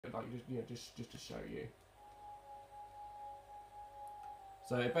like just to show you.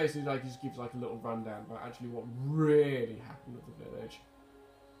 So it basically like just gives like a little rundown about actually what really happened with the village.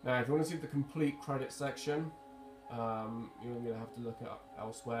 Now, if you want to see the complete credit section, you're going to have to look it up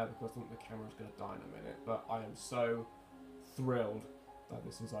elsewhere because I think the camera's going to die in a minute. But I am so thrilled that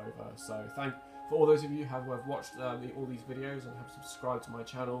this is over. So for all those of you who have watched all these videos and have subscribed to my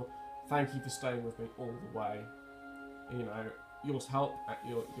channel, thank you for staying with me all the way. You know, your help,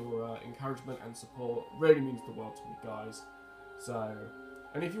 your encouragement and support really means the world to me, guys. So,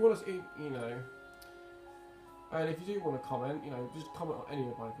 and if you want to, you know, and if you do want to comment, you know, just comment on any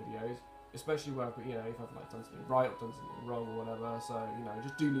of my videos, especially where, you know, if I've like done something right or done something wrong or whatever. So, you know,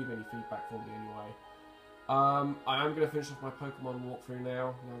 just do leave any feedback for me anyway. I am going to finish off my Pokemon walkthrough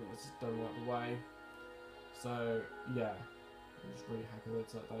now that this is done out of the way. So, yeah, I'm just really happy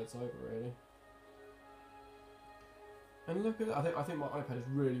that it's over, really. And look at it, I think my iPad is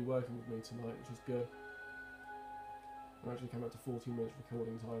really working with me tonight, which is good. I actually came up to 14 minutes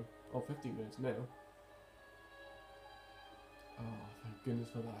recording time. Oh, 15 minutes now. Oh, thank goodness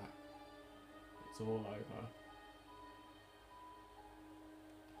for that. It's all over.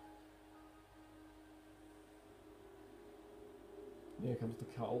 Here comes the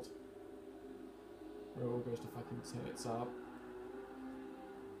cult. Where it all goes to fucking tits up.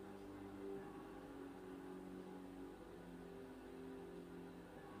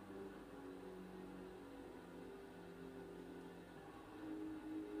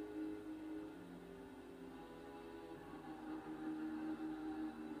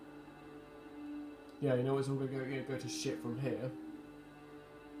 Yeah, you know it's all going to go to shit from here.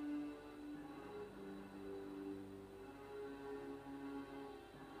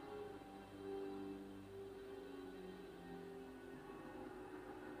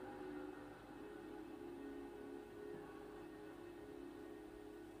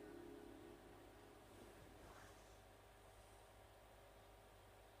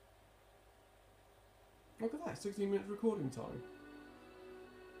 Look at that, 16 minutes recording time.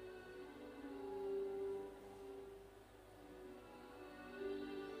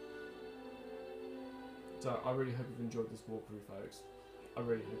 So I really hope you've enjoyed this walkthrough, folks. I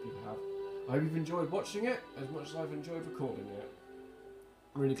really hope you have. I hope you've enjoyed watching it as much as I've enjoyed recording it.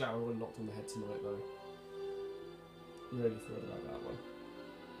 I'm really glad I got knocked on the head tonight, though. Really thrilled about that one.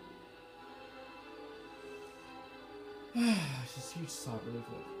 It's just a huge sigh of relief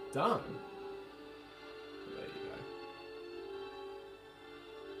that it's done. But there you go.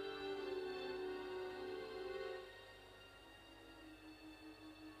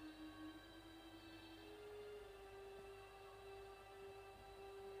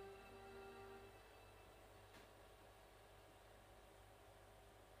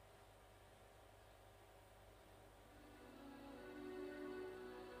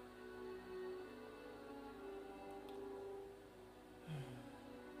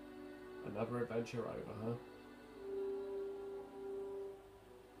 Another adventure over, huh?